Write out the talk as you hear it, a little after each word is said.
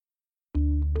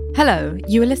Hello,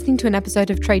 you are listening to an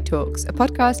episode of Trade Talks, a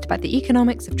podcast about the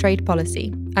economics of trade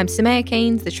policy. I'm Samaya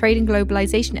Keynes, the Trade and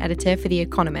Globalization Editor for The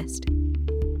Economist.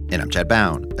 And I'm Chad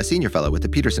Bown, a senior fellow with the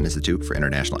Peterson Institute for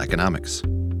International Economics.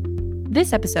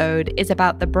 This episode is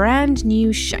about the brand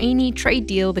new shiny trade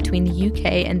deal between the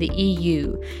UK and the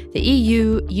EU, the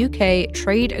EU-UK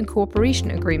Trade and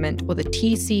Cooperation Agreement, or the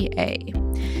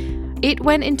TCA. It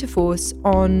went into force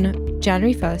on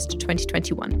January 1st,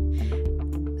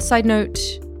 2021. Side note,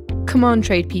 come on,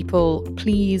 trade people,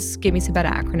 please give me some better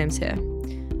acronyms here.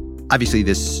 Obviously,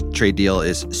 this trade deal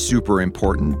is super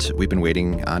important. We've been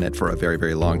waiting on it for a very,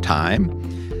 very long time.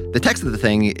 The text of the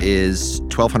thing is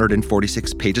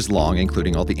 1,246 pages long,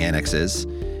 including all the annexes.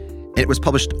 It was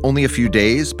published only a few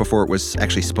days before it was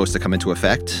actually supposed to come into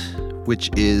effect,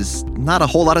 which is not a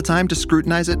whole lot of time to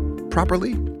scrutinize it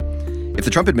properly. If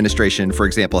the Trump administration, for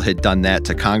example, had done that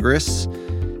to Congress,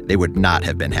 they would not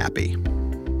have been happy.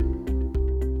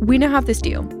 We now have this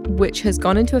deal, which has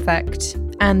gone into effect,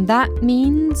 and that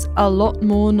means a lot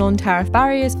more non-tariff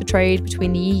barriers for trade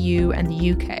between the EU and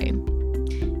the UK.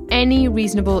 Any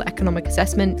reasonable economic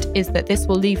assessment is that this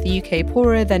will leave the UK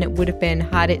poorer than it would have been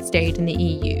had it stayed in the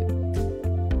EU.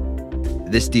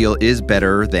 This deal is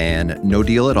better than no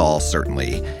deal at all,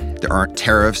 certainly. There aren't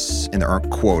tariffs and there aren't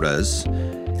quotas.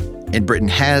 And Britain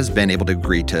has been able to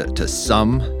agree to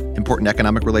some important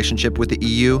economic relationship with the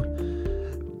EU,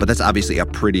 but that's obviously a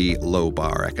pretty low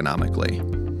bar economically.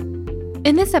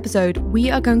 In this episode,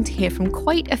 we are going to hear from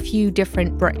quite a few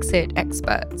different Brexit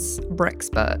experts,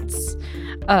 Brexperts.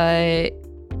 I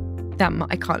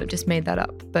can't have just made that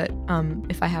up, but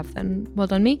if I have, then well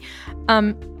done me.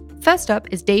 First up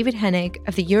is David Hennig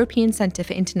of the European Centre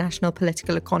for International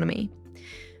Political Economy.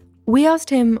 We asked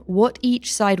him what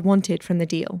each side wanted from the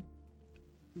deal.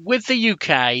 With the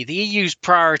UK, the EU's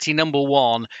priority number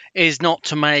one is not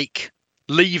to make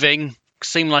leaving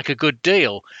seem like a good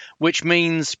deal, which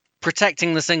means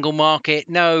protecting the single market,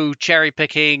 no cherry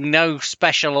picking, no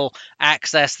special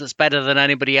access that's better than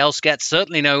anybody else gets,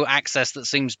 certainly no access that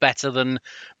seems better than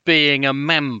being a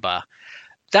member.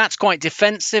 That's quite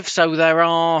defensive, so there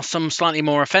are some slightly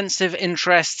more offensive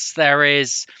interests. There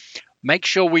is make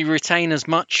sure we retain as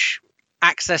much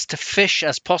access to fish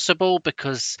as possible,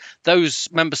 because those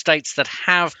member states that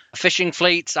have fishing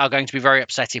fleets are going to be very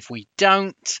upset if we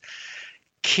don't.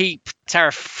 Keep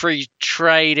tariff-free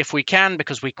trade if we can,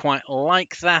 because we quite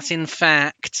like that, in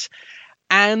fact.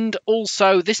 And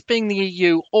also, this being the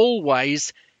EU,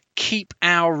 always keep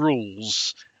our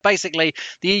rules. Basically,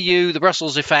 the EU, the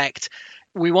Brussels effect,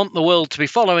 we want the world to be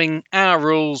following our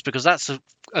rules because that's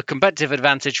a competitive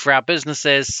advantage for our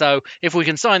businesses. So if we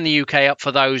can sign the UK up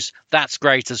for those, that's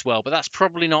great as well. But that's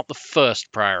probably not the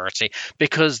first priority,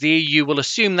 because the EU will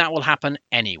assume that will happen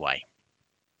anyway.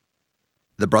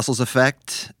 The Brussels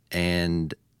effect,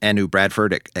 and Anu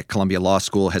Bradford at Columbia Law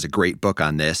School has a great book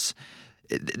on this.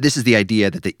 This is the idea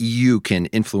that the EU can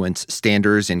influence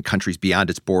standards in countries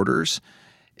beyond its borders.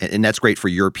 And that's great for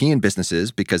European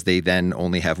businesses because they then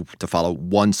only have to follow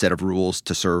one set of rules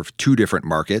to serve two different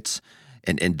markets.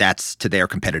 And that's to their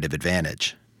competitive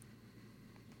advantage.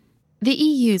 The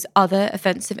EU's other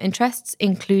offensive interests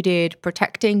included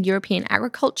protecting European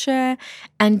agriculture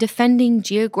and defending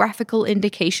geographical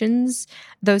indications.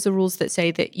 Those are rules that say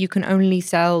that you can only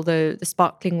sell the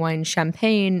sparkling wine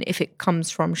champagne if it comes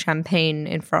from Champagne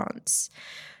in France.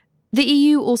 The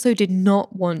EU also did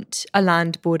not want a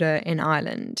land border in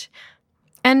Ireland.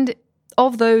 And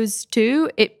of those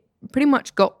two, it pretty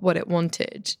much got what it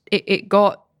wanted. It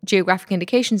got geographic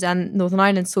indications and Northern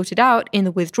Ireland sorted out in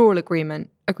the withdrawal agreement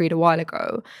agreed a while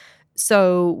ago.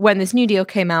 So when this new deal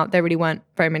came out, there really weren't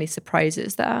very many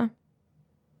surprises there.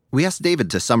 We asked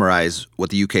David to summarize what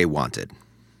the UK wanted.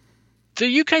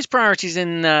 The UK's priorities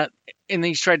in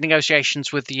these trade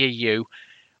negotiations with the EU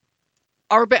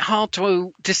are a bit hard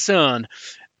to discern.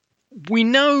 We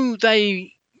know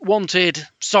they wanted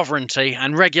sovereignty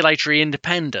and regulatory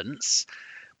independence,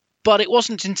 but it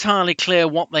wasn't entirely clear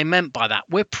what they meant by that.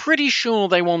 We're pretty sure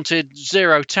they wanted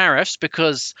zero tariffs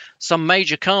because some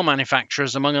major car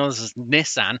manufacturers, among others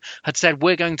Nissan, had said,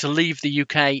 we're going to leave the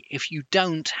UK if you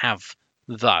don't have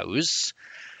those.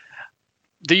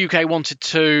 The UK wanted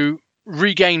to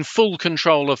regain full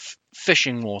control of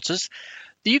fishing waters.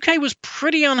 The UK was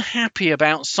pretty unhappy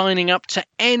about signing up to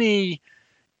any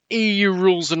EU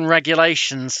rules and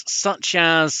regulations, such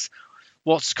as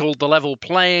what's called the level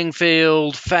playing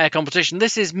field, fair competition.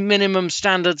 This is minimum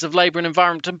standards of labour and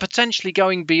environment, and potentially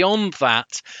going beyond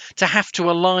that to have to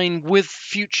align with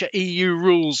future EU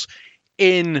rules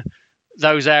in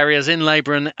those areas, in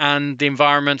labour and the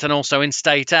environment, and also in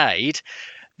state aid.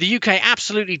 The UK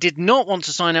absolutely did not want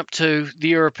to sign up to the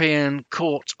European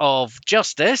Court of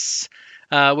Justice,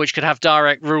 which could have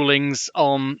direct rulings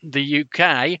on the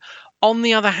UK. On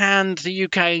the other hand, the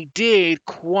UK did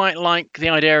quite like the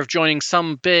idea of joining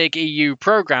some big EU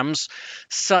programs,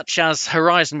 such as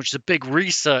Horizon, which is a big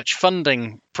research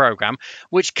funding program,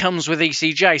 which comes with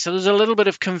ECJ. So there's a little bit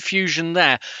of confusion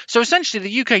there. So essentially,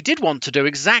 the UK did want to do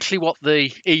exactly what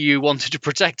the EU wanted to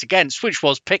protect against, which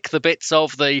was pick the bits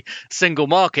of the single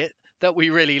market that we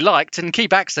really liked and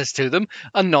keep access to them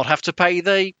and not have to pay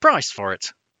the price for it.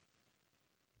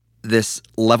 This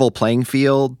level playing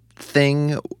field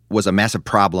thing was a massive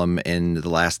problem in the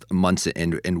last months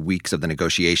and weeks of the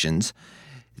negotiations.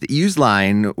 The EU's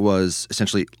line was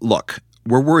essentially, look,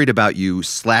 we're worried about you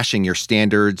slashing your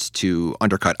standards to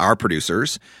undercut our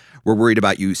producers. We're worried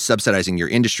about you subsidizing your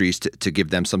industries to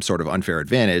give them some sort of unfair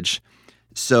advantage.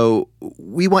 So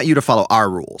we want you to follow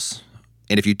our rules.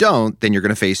 And if you don't, then you're going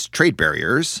to face trade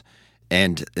barriers.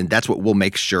 And that's what will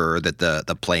make sure that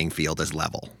the playing field is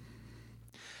level.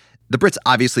 The Brits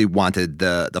obviously wanted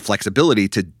the flexibility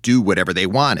to do whatever they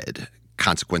wanted,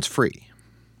 consequence-free.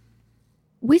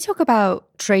 We talk about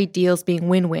trade deals being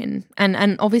win-win,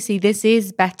 and obviously this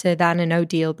is better than a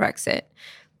no-deal Brexit.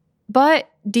 But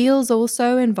deals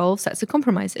also involve sets of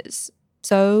compromises.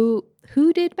 So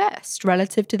who did best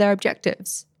relative to their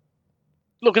objectives?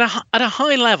 Look, at a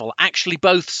high level, actually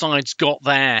both sides got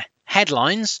their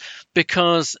headlines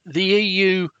because the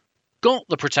EU got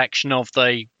the protection of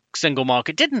the single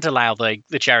market, didn't allow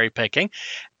the cherry picking,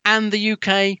 and the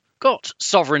UK got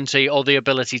sovereignty or the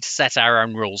ability to set our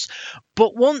own rules.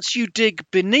 But once you dig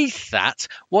beneath that,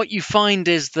 what you find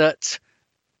is that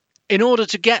in order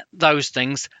to get those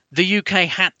things, the UK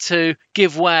had to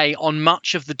give way on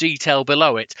much of the detail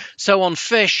below it. So on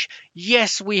fish,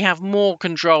 yes, we have more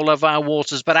control of our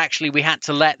waters, but actually we had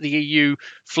to let the EU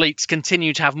fleets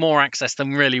continue to have more access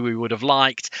than really we would have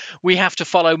liked. We have to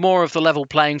follow more of the level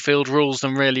playing field rules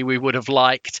than really we would have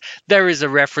liked. There is a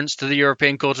reference to the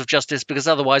European Court of Justice because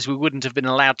otherwise we wouldn't have been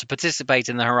allowed to participate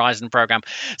in the Horizon programme.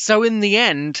 So in the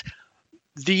end,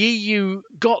 the EU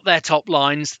got their top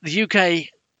lines. The UK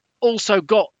also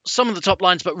got some of the top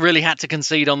lines, but really had to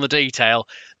concede on the detail.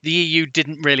 The EU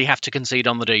didn't really have to concede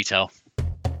on the detail.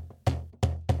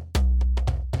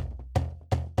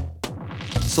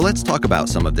 So let's talk about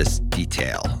some of this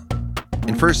detail.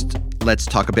 And first, let's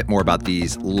talk a bit more about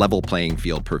these level playing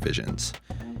field provisions.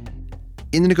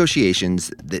 In the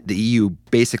negotiations, the EU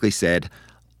basically said,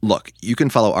 look, you can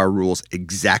follow our rules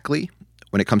exactly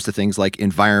when it comes to things like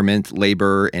environment,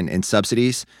 labor, and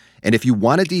subsidies. And if you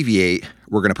want to deviate,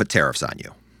 we're going to put tariffs on you.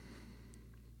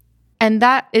 And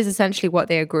that is essentially what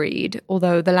they agreed,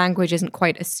 although the language isn't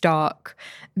quite as stark.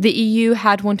 The EU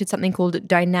had wanted something called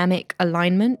dynamic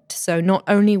alignment. So not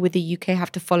only would the UK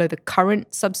have to follow the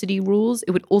current subsidy rules,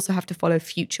 it would also have to follow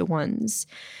future ones.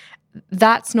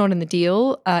 That's not in the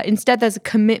deal. Instead, there's a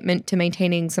commitment to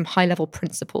maintaining some high-level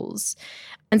principles.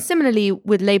 And similarly,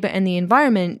 with labour and the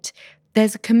environment,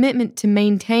 there's a commitment to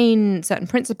maintain certain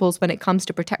principles when it comes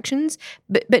to protections,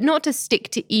 but not to stick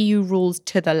to EU rules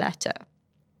to the letter.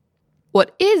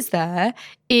 What is there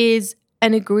is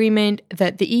an agreement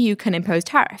that the EU can impose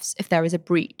tariffs if there is a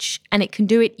breach, and it can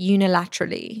do it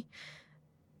unilaterally.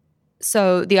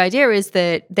 So the idea is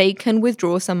that they can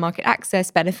withdraw some market access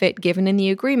benefit given in the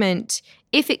agreement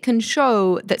if it can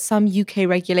show that some UK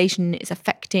regulation is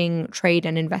affecting trade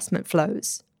and investment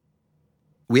flows.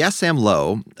 We asked Sam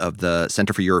Lowe of the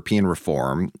Center for European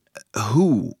Reform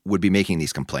who would be making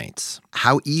these complaints.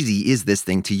 How easy is this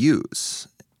thing to use?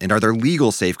 And are there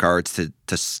legal safeguards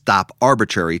to stop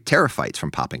arbitrary tariff fights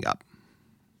from popping up?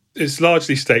 It's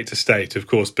largely state to state, of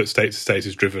course, but state to state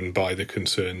is driven by the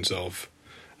concerns of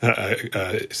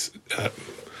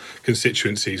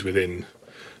constituencies within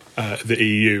the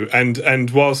EU. And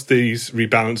whilst these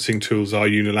rebalancing tools are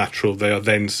unilateral, they are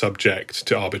then subject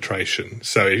to arbitration.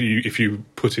 So if you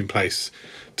put in place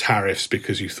tariffs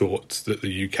because you thought that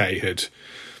the UK had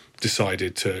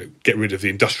decided to get rid of the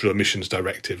Industrial Emissions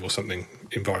Directive or something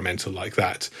environmental like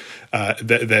that,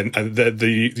 then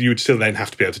you would still then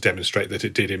have to be able to demonstrate that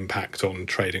it did impact on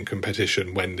trade and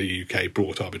competition when the UK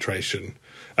brought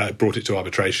it to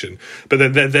arbitration. But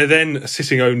then they're then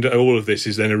sitting under all of this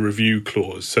is then a review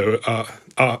clause. So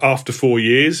after 4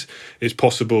 years, it's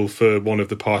possible for one of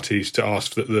the parties to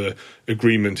ask that the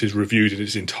agreement is reviewed in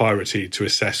its entirety to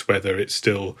assess whether it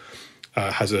still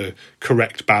has a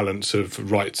correct balance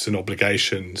of rights and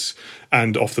obligations.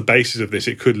 And off the basis of this,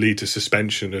 it could lead to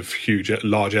suspension of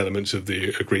large elements of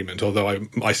the agreement, although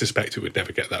I suspect it would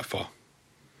never get that far.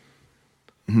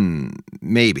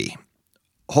 Maybe.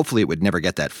 Hopefully it would never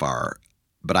get that far,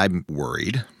 but I'm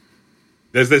worried.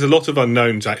 There's a lot of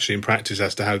unknowns actually in practice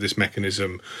as to how this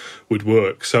mechanism would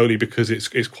work, solely because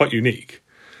it's quite unique.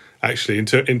 Actually,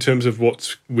 in terms of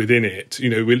what's within it,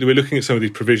 we're looking at some of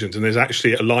these provisions, and there's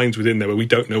actually lines within there where we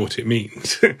don't know what it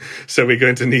means. So we're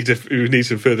going to need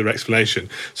some further explanation.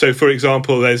 So, for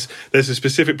example, there's a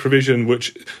specific provision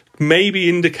which maybe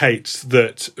indicates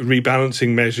that rebalancing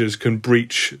measures can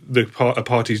breach a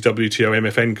party's WTO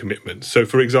MFN commitments. So,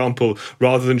 for example,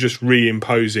 rather than just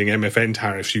reimposing MFN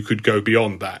tariffs, you could go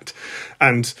beyond that.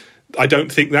 And I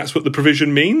don't think that's what the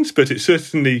provision means, but it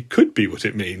certainly could be what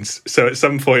it means. So at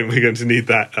some point, we're going to need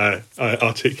that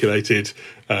articulated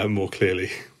more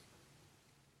clearly.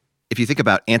 If you think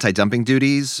about anti-dumping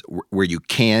duties, where you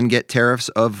can get tariffs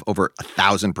of over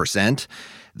 1,000%,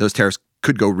 those tariffs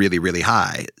could go really, really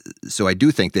high. So I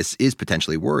do think this is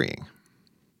potentially worrying.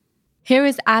 Here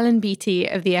is Alan Beattie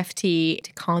of the FT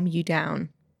to calm you down.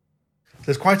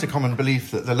 There's quite a common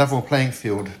belief that the level playing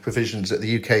field provisions that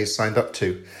the UK has signed up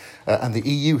to and the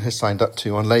EU has signed up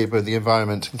to on labour, the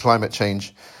environment and climate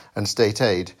change and state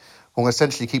aid will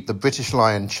essentially keep the British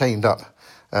lion chained up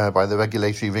by the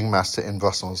regulatory ringmaster in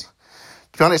Brussels.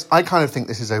 To be honest, I kind of think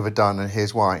this is overdone, and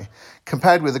here's why.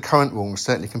 Compared with the current rules,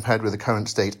 certainly compared with the current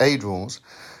state aid rules,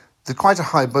 there's quite a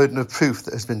high burden of proof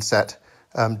that has been set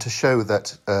to show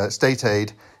that state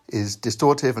aid is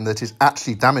distortive and that is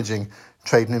actually damaging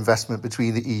trade and investment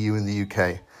between the EU and the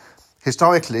UK.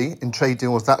 Historically, in trade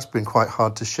deals, that's been quite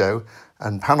hard to show,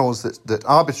 and panels that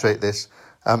arbitrate this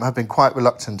have been quite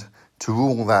reluctant to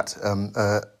rule that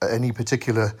any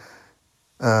particular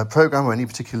programme or any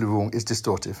particular rule is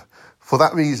distortive. For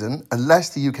that reason,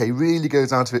 unless the UK really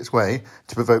goes out of its way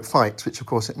to provoke fights, which of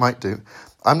course it might do,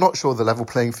 I'm not sure the level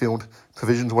playing field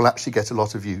provisions will actually get a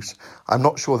lot of use. I'm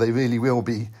not sure they really will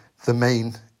be the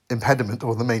main impediment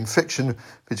or the main friction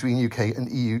between UK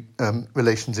and EU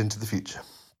relations into the future.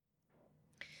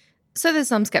 So there's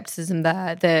some skepticism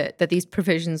there that these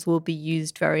provisions will be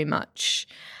used very much.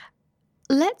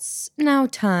 Let's now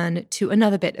turn to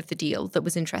another bit of the deal that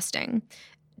was interesting.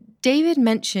 David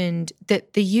mentioned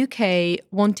that the UK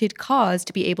wanted cars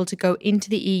to be able to go into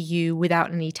the EU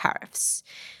without any tariffs.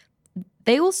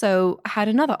 They also had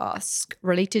another ask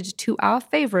related to our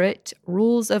favourite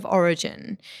rules of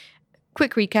origin.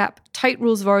 Quick recap, tight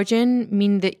rules of origin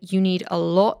mean that you need a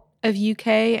lot of UK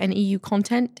and EU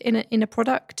content in a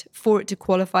product for it to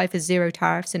qualify for zero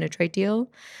tariffs in a trade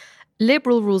deal.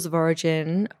 Liberal rules of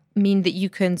origin mean that you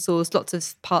can source lots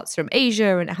of parts from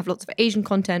Asia and have lots of Asian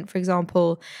content, for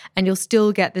example, and you'll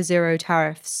still get the zero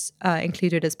tariffs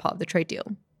included as part of the trade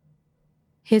deal.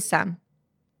 Here's Sam.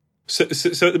 So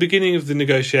at the beginning of the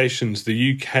negotiations,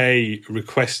 the UK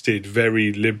requested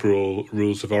very liberal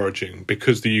rules of origin.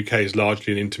 Because the UK is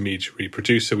largely an intermediary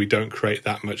producer, we don't create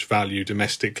that much value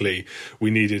domestically. We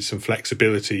needed some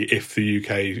flexibility if the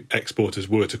UK exporters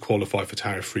were to qualify for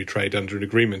tariff-free trade under an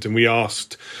agreement. And we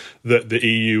asked that the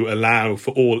EU allow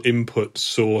for all inputs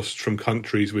sourced from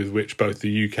countries with which both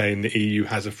the UK and the EU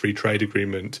has a free trade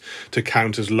agreement to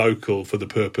count as local for the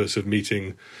purpose of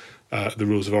meeting the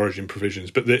rules of origin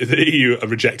provisions. But the EU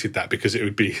rejected that because it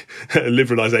would be a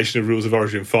liberalisation of rules of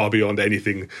origin far beyond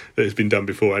anything that has been done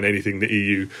before and anything the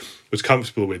EU was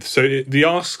comfortable with. So the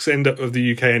asks of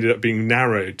the UK ended up being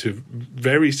narrowed to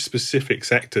very specific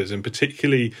sectors, and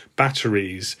particularly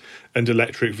batteries and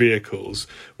electric vehicles,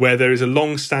 where there is a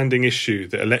long-standing issue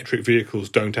that electric vehicles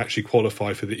don't actually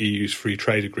qualify for the EU's free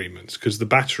trade agreements because the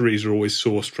batteries are always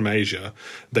sourced from Asia.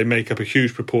 They make up a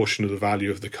huge proportion of the value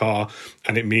of the car,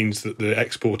 and it means that the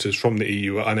exporters from the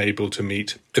EU are unable to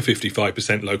meet a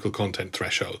 55% local content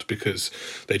threshold because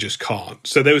they just can't.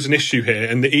 So there was an issue here,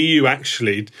 and the EU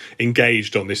actually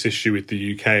engaged on this issue with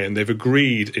the UK, and they've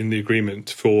agreed in the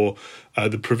agreement for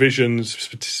the provisions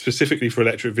specifically for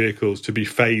electric vehicles to be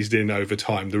phased in over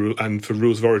time, and for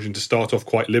rules of origin to start off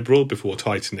quite liberal before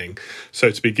tightening. So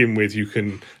to begin with, you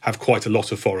can have quite a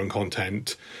lot of foreign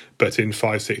content, but in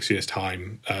 5-6 years'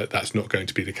 time, that's not going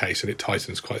to be the case, and it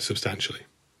tightens quite substantially.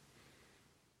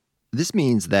 This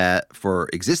means that for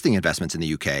existing investments in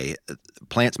the UK,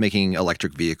 plants making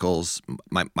electric vehicles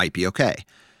might be okay.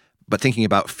 But thinking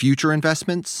about future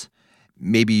investments,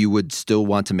 maybe you would still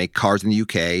want to make cars in the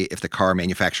UK if the car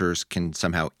manufacturers can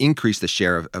somehow increase the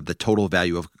share of the total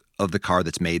value of the car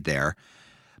that's made there.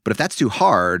 But if that's too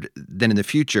hard, then in the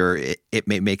future, it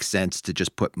may make sense to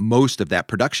just put most of that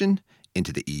production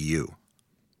into the EU.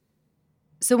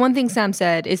 So one thing Sam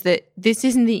said is that this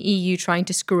isn't the EU trying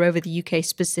to screw over the UK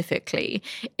specifically.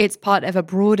 It's part of a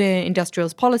broader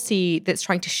industrials policy that's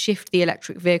trying to shift the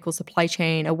electric vehicle supply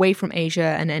chain away from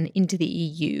Asia and then into the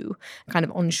EU, kind of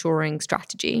onshoring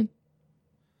strategy.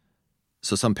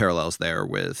 So some parallels there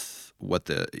with what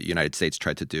the United States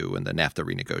tried to do in the NAFTA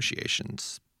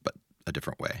renegotiations, but a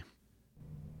different way.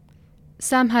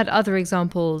 Sam had other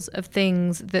examples of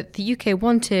things that the UK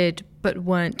wanted but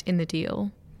weren't in the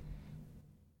deal.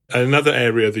 Another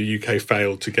area the UK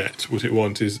failed to get what it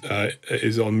wanted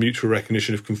is on mutual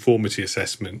recognition of conformity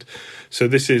assessment. So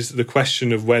this is the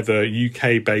question of whether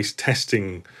UK-based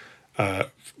testing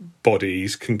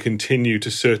bodies can continue to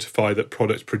certify that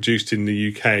products produced in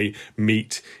the UK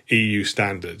meet EU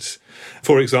standards.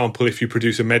 For example, if you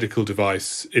produce a medical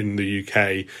device in the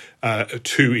UK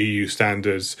to EU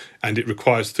standards and it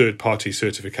requires third-party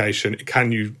certification,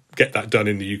 can you get that done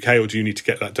in the UK, or do you need to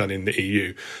get that done in the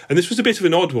EU? And this was a bit of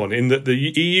an odd one in that the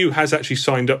EU has actually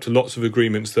signed up to lots of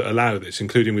agreements that allow this,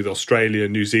 including with Australia,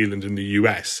 New Zealand and the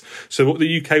US. So what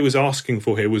the UK was asking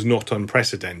for here was not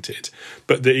unprecedented,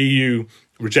 but the EU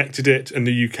rejected it and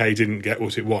the UK didn't get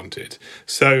what it wanted.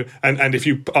 So, and if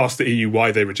you ask the EU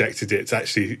why they rejected it, it's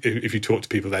actually, if you talk to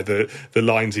people there, the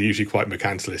lines are usually quite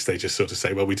mercantilist. They just sort of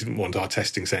say, well, we didn't want our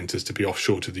testing centres to be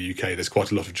offshore to the UK. There's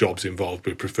quite a lot of jobs involved.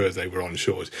 We prefer they were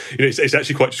onshore. It's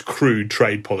actually quite just crude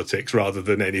trade politics rather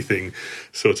than anything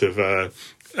sort of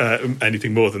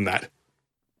anything more than that.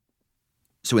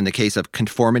 So in the case of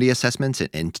conformity assessments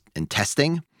and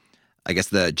testing, I guess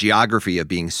the geography of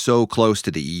being so close to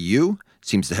the EU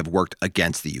seems to have worked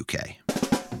against the UK.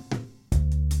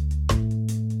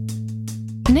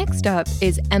 Next up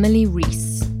is Emily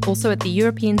Rees, also at the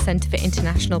European Centre for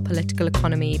International Political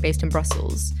Economy based in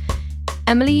Brussels.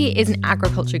 Emily is an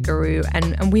agriculture guru,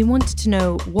 and we wanted to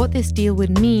know what this deal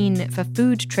would mean for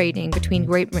food trading between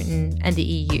Great Britain and the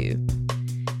EU.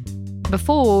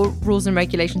 Before, rules and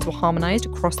regulations were harmonised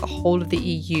across the whole of the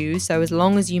EU, so as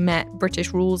long as you met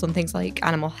British rules on things like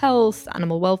animal health,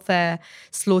 animal welfare,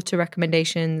 slaughter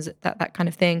recommendations, that kind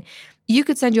of thing, you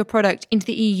could send your product into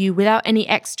the EU without any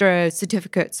extra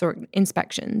certificates or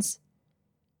inspections.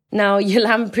 Now, your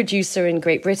lamb producer in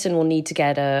Great Britain will need to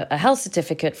get a health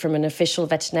certificate from an official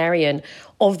veterinarian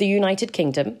of the United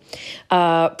Kingdom,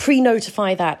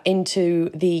 pre-notify that into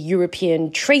the European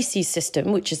TRACE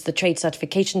system, which is the trade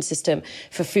certification system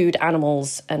for food,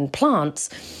 animals and plants.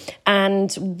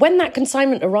 And when that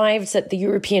consignment arrives at the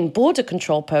European border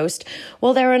control post,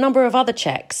 well, there are a number of other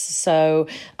checks. So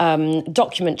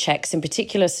document checks, in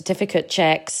particular certificate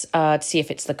checks, to see if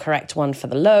it's the correct one for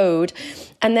the load.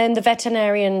 And then the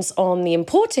veterinarians on the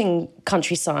importing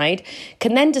countryside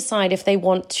can then decide if they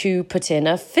want to put in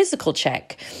a physical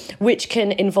check, which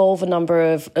can involve a number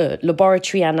of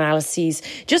laboratory analyses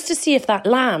just to see if that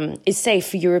lamb is safe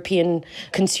for European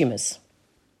consumers.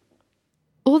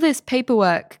 All this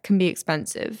paperwork can be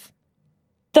expensive.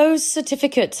 Those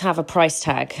certificates have a price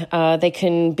tag. They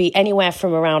can be anywhere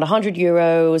from around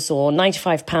 €100 or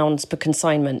 £95 per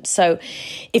consignment. So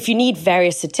if you need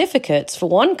various certificates for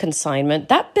one consignment,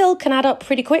 that bill can add up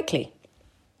pretty quickly.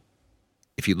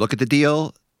 If you look at the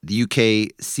deal, the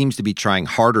UK seems to be trying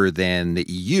harder than the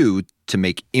EU to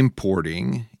make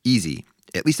importing easy,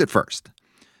 at least at first.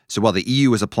 So while the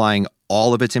EU is applying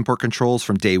all of its import controls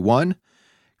from day one,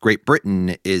 Great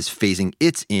Britain is phasing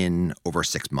its in over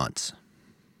 6 months.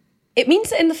 It means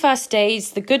that in the first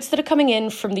days, the goods that are coming in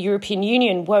from the European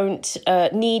Union won't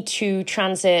need to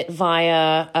transit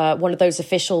via one of those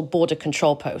official border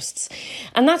control posts.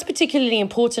 And that's particularly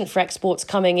important for exports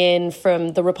coming in from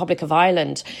the Republic of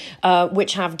Ireland,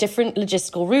 which have different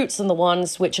logistical routes than the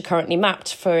ones which are currently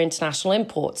mapped for international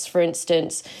imports. For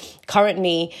instance,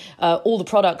 currently, all the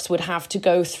products would have to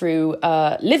go through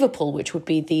Liverpool, which would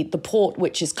be the port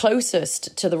which is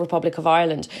closest to the Republic of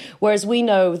Ireland, whereas we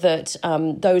know that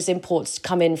those imports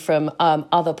come in from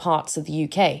other parts of the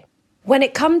UK. When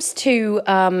it comes to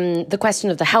the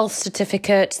question of the health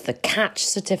certificates, the catch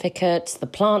certificates, the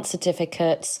plant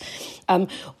certificates,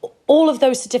 all of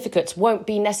those certificates won't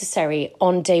be necessary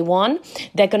on day one.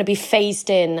 They're going to be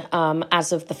phased in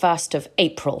as of the 1st of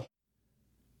April.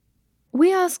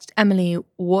 We asked Emily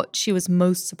what she was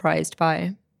most surprised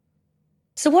by.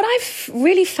 So what I've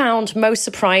really found most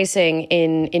surprising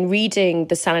in reading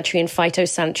the sanitary and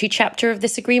phytosanitary chapter of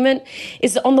this agreement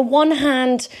is that on the one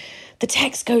hand, the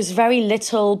text goes very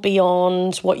little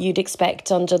beyond what you'd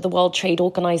expect under the World Trade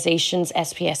Organization's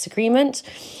SPS agreement.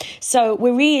 So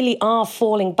we really are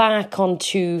falling back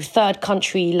onto third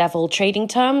country level trading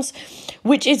terms,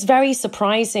 which is very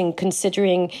surprising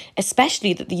considering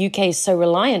especially that the UK is so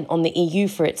reliant on the EU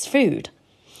for its food.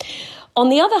 On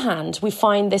the other hand, we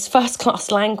find this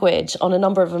first-class language on a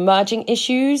number of emerging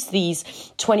issues, these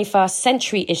 21st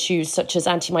century issues such as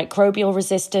antimicrobial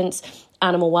resistance,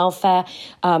 animal welfare,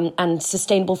 and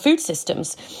sustainable food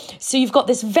systems. So you've got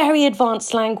this very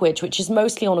advanced language, which is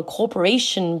mostly on a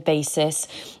corporation basis.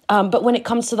 But when it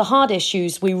comes to the hard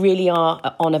issues, we really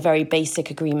are on a very basic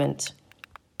agreement.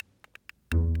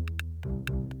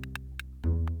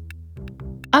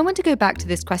 I want to go back to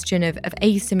this question of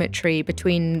asymmetry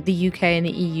between the UK and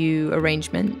the EU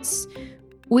arrangements.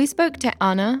 We spoke to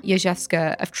Anna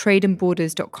Jerzewska of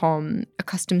tradeandborders.com, a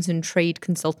customs and trade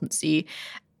consultancy,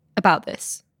 about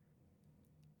this.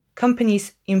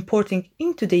 Companies importing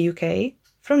into the UK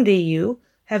from the EU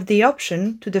have the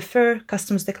option to defer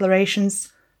customs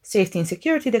declarations, safety and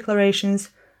security declarations,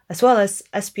 as well as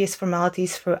SPS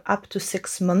formalities for up to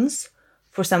 6 months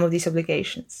for some of these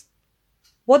obligations.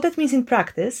 What that means in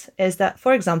practice is that,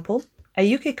 for example,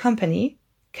 a UK company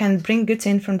can bring goods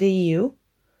in from the EU.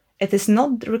 It is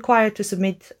not required to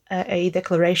submit a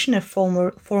declaration, a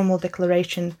formal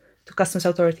declaration to customs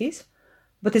authorities,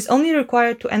 but is only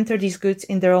required to enter these goods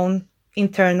in their own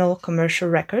internal commercial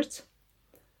records,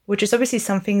 which is obviously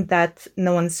something that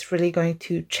no one's really going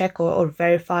to check or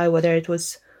verify whether it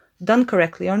was done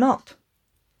correctly or not.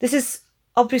 This is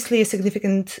obviously a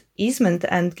significant easement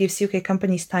and gives UK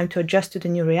companies time to adjust to the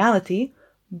new reality,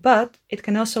 but it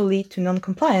can also lead to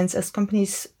non-compliance, as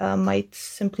companies might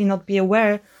simply not be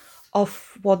aware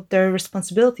of what their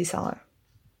responsibilities are.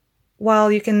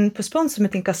 While you can postpone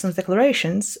submitting customs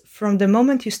declarations, from the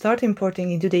moment you start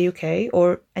importing into the UK,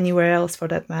 or anywhere else for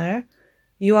that matter,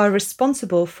 you are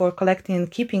responsible for collecting and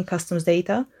keeping customs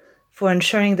data, for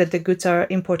ensuring that the goods are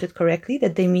imported correctly,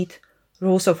 that they meet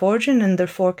rules of origin and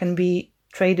therefore can be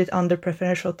traded under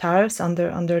preferential tariffs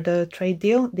under the trade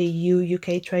deal, the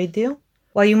EU-UK trade deal.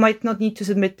 While you might not need to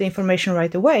submit the information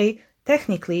right away,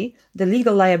 technically, the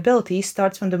legal liability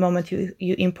starts from the moment you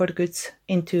import goods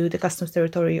into the customs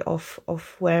territory of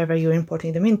wherever you're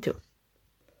importing them into.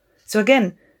 So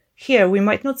again, here we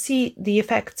might not see the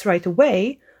effects right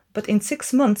away, but in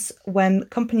 6 months, when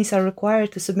companies are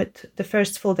required to submit the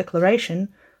first full declaration,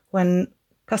 when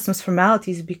customs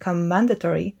formalities become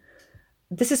mandatory,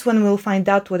 this is when we'll find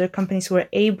out whether companies were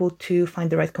able to find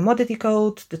the right commodity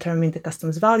code, determine the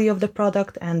customs value of the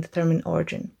product, and determine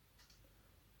origin.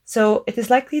 So it is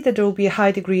likely that there will be a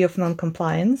high degree of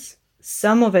non-compliance.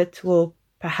 Some of it will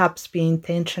perhaps be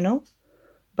intentional,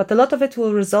 but a lot of it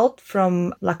will result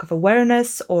from lack of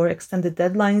awareness or extended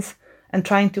deadlines and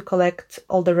trying to collect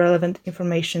all the relevant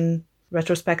information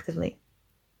retrospectively.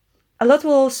 A lot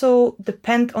will also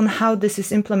depend on how this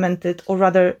is implemented, or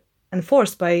rather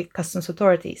enforced by customs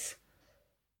authorities.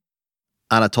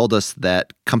 Anna told us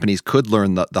that companies could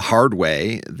learn the hard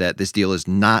way that this deal is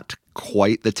not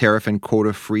quite the tariff and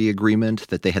quota-free agreement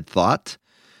that they had thought.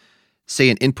 Say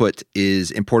an input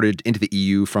is imported into the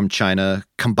EU from China,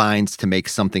 combines to make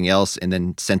something else, and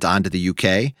then sent on to the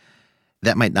UK.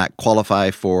 That might not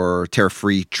qualify for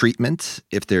tariff-free treatment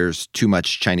if there's too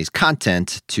much Chinese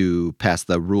content to pass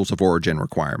the rules of origin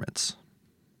requirements.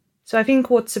 So I think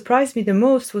what surprised me the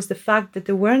most was the fact that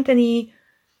there weren't any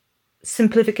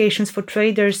simplifications for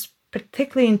traders,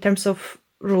 particularly in terms of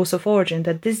rules of origin,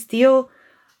 that this deal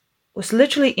was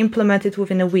literally implemented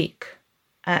within a week.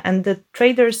 And the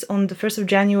traders on the 1st of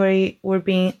January were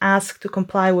being asked to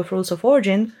comply with rules of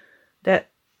origin that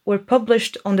were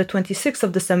published on the 26th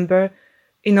of December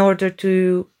in order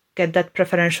to get that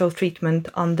preferential treatment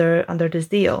under this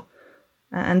deal.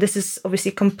 And this is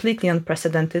obviously completely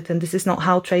unprecedented, and this is not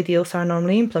how trade deals are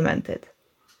normally implemented.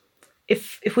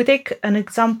 If we take an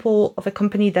example of a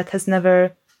company that has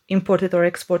never imported or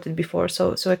exported before,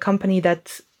 so a company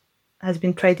that has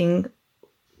been trading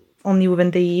only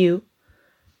within the EU,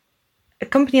 a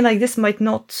company like this might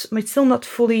still not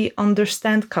fully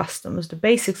understand customs, the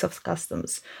basics of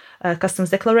customs, customs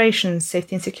declarations,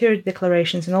 safety and security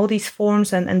declarations, and all these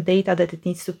forms and data that it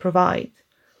needs to provide.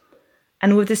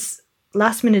 And with this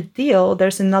last-minute deal,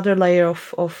 there's another layer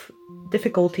of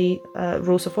difficulty,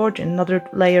 rules of origin, another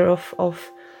layer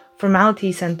of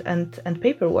formalities and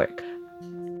paperwork.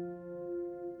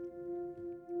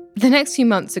 The next few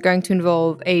months are going to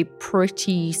involve a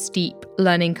pretty steep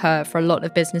learning curve for a lot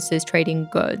of businesses trading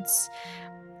goods.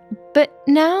 But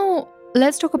now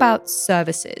let's talk about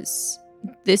services.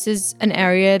 This is an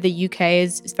area the UK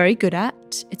is very good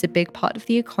at. It's a big part of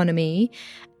the economy.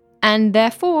 And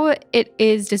therefore, it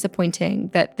is disappointing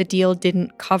that the deal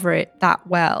didn't cover it that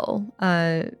well.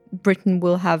 Britain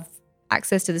will have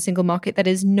access to the single market that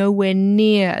is nowhere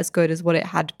near as good as what it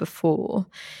had before.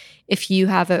 If you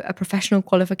have a professional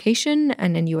qualification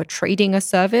and then you are trading a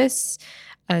service,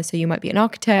 so you might be an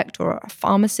architect or a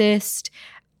pharmacist,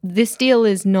 this deal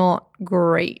is not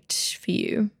great for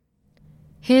you.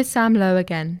 Here's Sam Lowe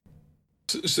again.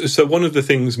 So one of the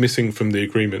things missing from the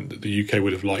agreement that the UK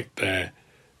would have liked there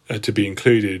to be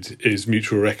included is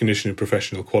mutual recognition of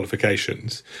professional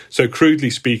qualifications. So crudely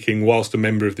speaking, whilst a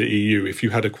member of the EU, if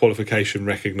you had a qualification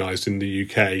recognised in the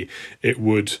UK, it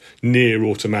would near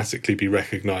automatically be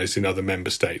recognised in other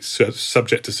member states, so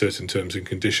subject to certain terms and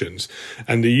conditions.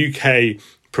 And the UK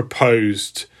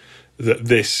proposed that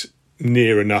this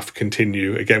near enough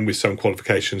continue, again with some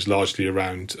qualifications largely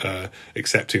around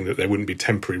accepting that there wouldn't be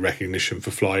temporary recognition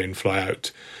for fly-in,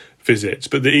 fly-out visits.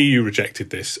 But the EU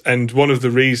rejected this. And one of the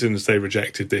reasons they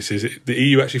rejected this is the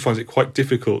EU actually finds it quite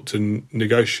difficult to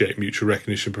negotiate mutual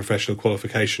recognition professional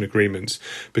qualification agreements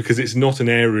because it's not an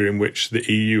area in which the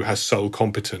EU has sole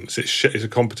competence. It's a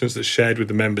competence that's shared with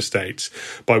the member states,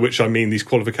 by which I mean these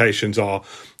qualifications are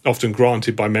often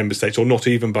granted by member states, or not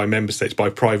even by member states, by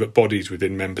private bodies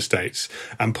within member states.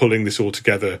 And pulling this all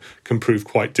together can prove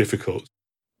quite difficult.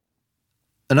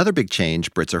 Another big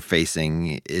change Brits are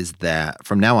facing is that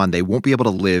from now on, they won't be able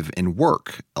to live and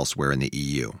work elsewhere in the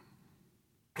EU.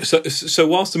 So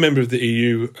whilst a member of the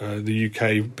EU, the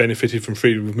UK benefited from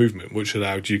freedom of movement, which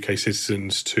allowed UK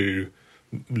citizens to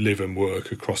live and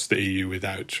work across the EU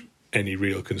without any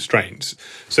real constraints.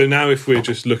 So now if we're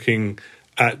just looking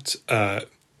at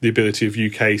the ability of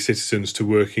UK citizens to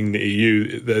work in the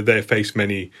EU, they face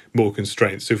many more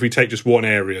constraints. So if we take just one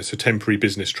area, so temporary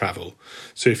business travel.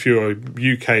 So if you're a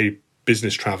UK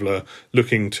business traveller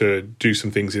looking to do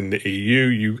some things in the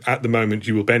EU, at the moment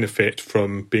you will benefit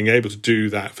from being able to do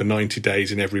that for 90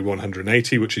 days in every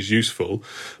 180, which is useful,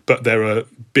 but there are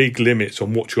big limits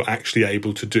on what you're actually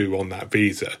able to do on that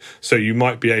visa. So you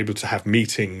might be able to have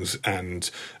meetings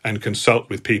and consult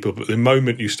with people, but the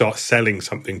moment you start selling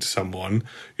something to someone,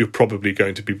 you're probably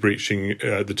going to be breaching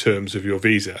the terms of your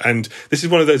visa. And this is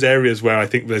one of those areas where I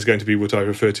think there's going to be what I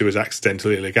refer to as accidental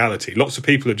illegality. Lots of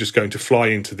people are just going to fly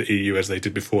into the EU as they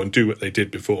did before and do what they did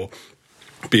before,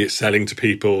 be it selling to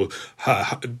people,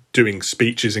 doing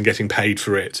speeches and getting paid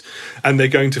for it. And they're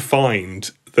going to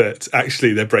find that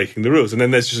actually they're breaking the rules. And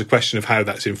then there's just a question of how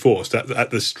that's enforced.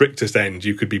 At the strictest end,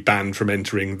 you could be banned from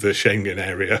entering the Schengen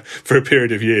area for a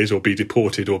period of years, or be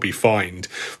deported or be fined.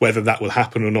 Whether that will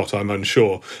happen or not, I'm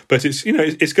unsure. But it's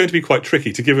going to be quite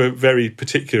tricky. To give a very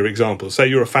particular example, say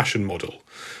you're a fashion model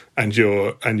and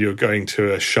you're going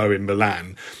to a show in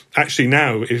Milan. Actually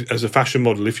now, as a fashion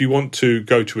model, if you want to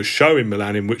go to a show in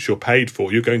Milan in which you're paid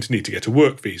for, you're going to need to get a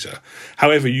work visa.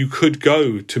 However, you could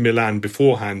go to Milan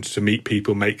beforehand to meet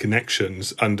people, make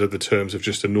connections under the terms of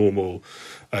just a normal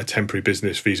temporary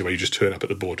business visa where you just turn up at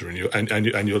the border and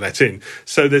you're let in.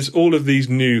 So there's all of these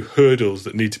new hurdles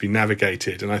that need to be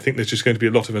navigated, and I think there's just going to be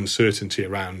a lot of uncertainty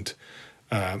around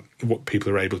what people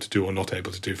are able to do or not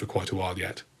able to do for quite a while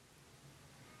yet.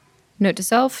 Note to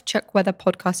self, check whether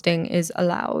podcasting is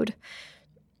allowed.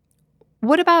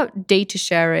 What about data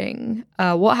sharing?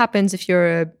 What happens if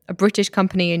you're a British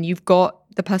company and you've got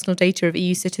the personal data of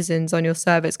EU citizens on your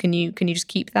servers? Can you just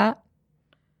keep that?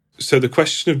 So the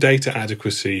question of data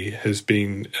adequacy has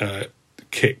been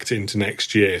kicked into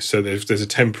next year. So there's a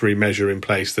temporary measure in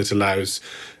place that allows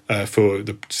for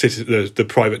the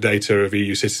private data of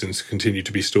EU citizens to continue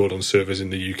to be stored on servers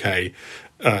in the UK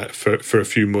for a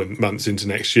few months into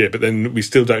next year. But then we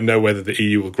still don't know whether the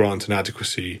EU will grant an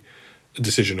adequacy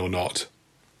decision or not.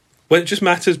 Well, it just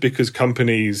matters because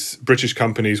British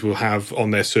companies will have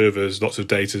on their servers lots of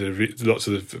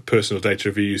personal data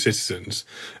of EU citizens.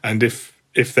 And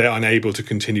if they're unable to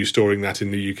continue storing that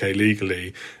in the UK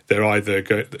legally, they're either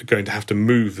going to have to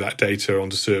move that data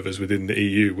onto servers within the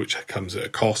EU, which comes at a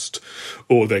cost,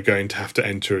 or they're going to have to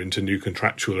enter into new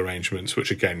contractual arrangements,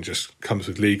 which again just comes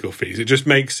with legal fees. It just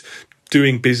makes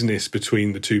doing business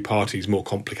between the two parties more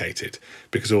complicated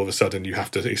because all of a sudden you have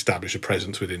to establish a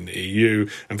presence within the EU,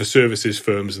 and for services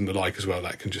firms and the like as well,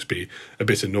 that can just be a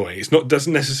bit annoying.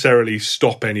 Doesn't necessarily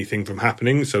stop anything from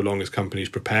happening so long as companies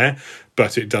prepare,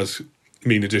 but it does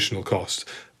mean additional cost.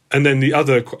 And then the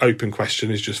other open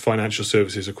question is just financial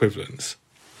services equivalence.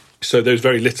 So there's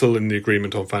very little in the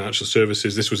agreement on financial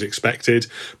services. This was expected,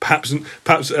 perhaps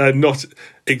not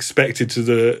expected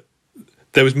to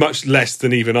there was much less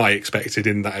than even I expected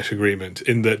in that agreement,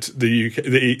 in that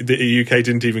the UK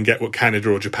didn't even get what Canada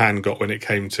or Japan got when it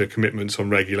came to commitments on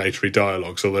regulatory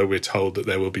dialogues, although we're told that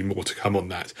there will be more to come on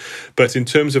that. But in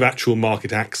terms of actual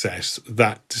market access,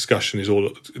 that discussion is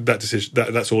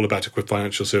that's all about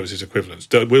financial services equivalence.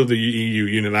 Will the EU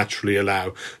unilaterally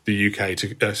allow the UK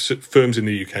to firms in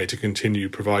the UK to continue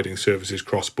providing services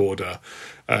cross-border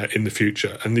in the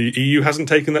future? And the EU hasn't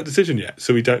taken that decision yet,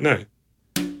 so we don't know.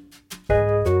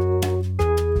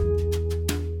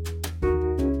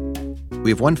 We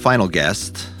have one final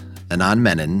guest, Anand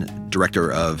Menon,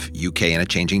 director of UK and a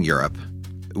Changing Europe.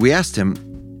 We asked him,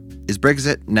 is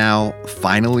Brexit now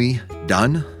finally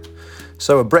done?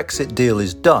 So a Brexit deal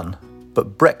is done,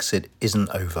 but Brexit isn't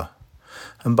over.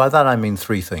 And by that I mean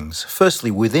three things.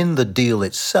 Firstly, within the deal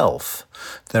itself,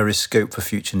 there is scope for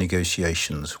future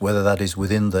negotiations, whether that is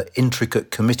within the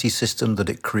intricate committee system that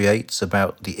it creates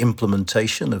about the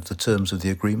implementation of the terms of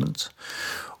the agreement,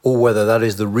 or whether that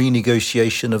is the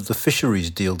renegotiation of the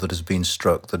fisheries deal that has been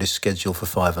struck that is scheduled for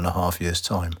 5.5 years'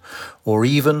 time, or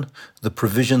even the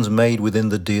provisions made within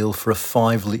the deal for a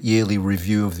 5-yearly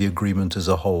review of the agreement as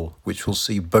a whole, which will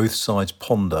see both sides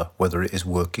ponder whether it is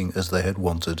working as they had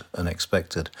wanted and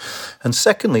expected. And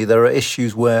secondly, there are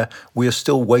issues where we are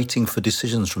still waiting for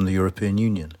decisions from the European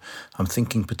Union. I'm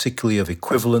thinking particularly of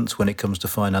equivalence when it comes to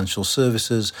financial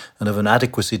services and of an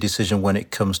adequacy decision when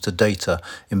it comes to data.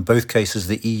 In both cases,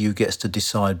 the EU gets to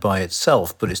decide by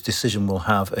itself, but its decision will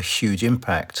have a huge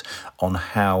impact on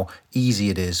how easy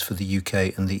it is for the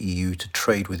UK and the EU to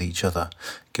trade with each other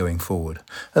going forward.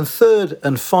 And third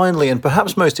and finally, and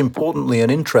perhaps most importantly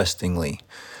and interestingly,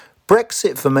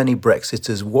 Brexit for many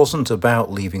Brexiters wasn't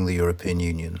about leaving the European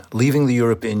Union. Leaving the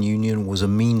European Union was a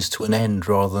means to an end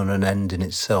rather than an end in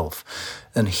itself.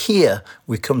 And here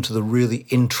we come to the really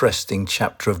interesting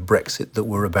chapter of Brexit that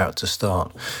we're about to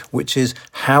start, which is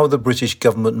how the British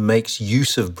government makes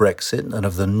use of Brexit and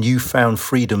of the newfound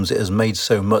freedoms it has made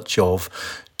so much of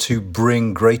to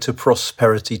bring greater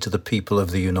prosperity to the people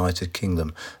of the United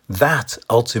Kingdom. That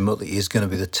ultimately is going to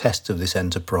be the test of this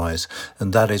enterprise,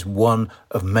 and that is one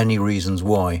of many reasons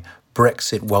why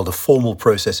Brexit, while the formal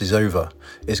process is over,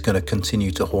 is going to continue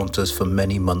to haunt us for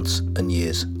many months and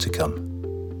years to come.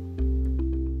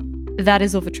 That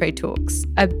is all for Trade Talks.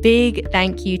 A big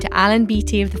thank you to Alan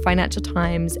Beattie of the Financial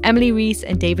Times, Emily Rees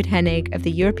and David Hennig of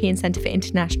the European Centre for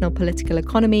International Political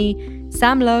Economy,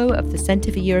 Sam Lowe of the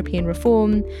Centre for European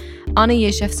Reform, Anna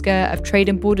Jezewska of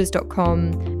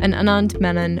tradeandborders.com, and Anand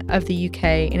Menon of the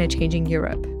UK in a Changing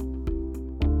Europe.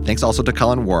 Thanks also to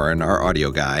Colin Warren, our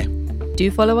audio guy. Do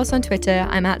follow us on Twitter.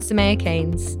 I'm at Samaya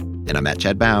Keynes. And I'm at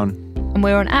Chad Bown. And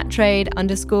we're on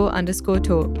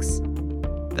 @trade__talks.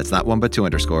 That's not one but two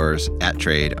underscores,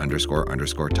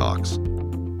 @trade__talks.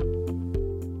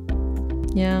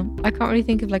 Yeah, I can't really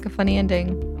think of like a funny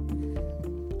ending.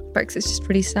 Brexit's just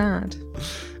pretty sad.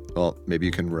 Well, maybe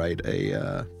you can write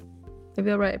a... Maybe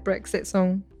I'll write a Brexit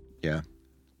song. Yeah.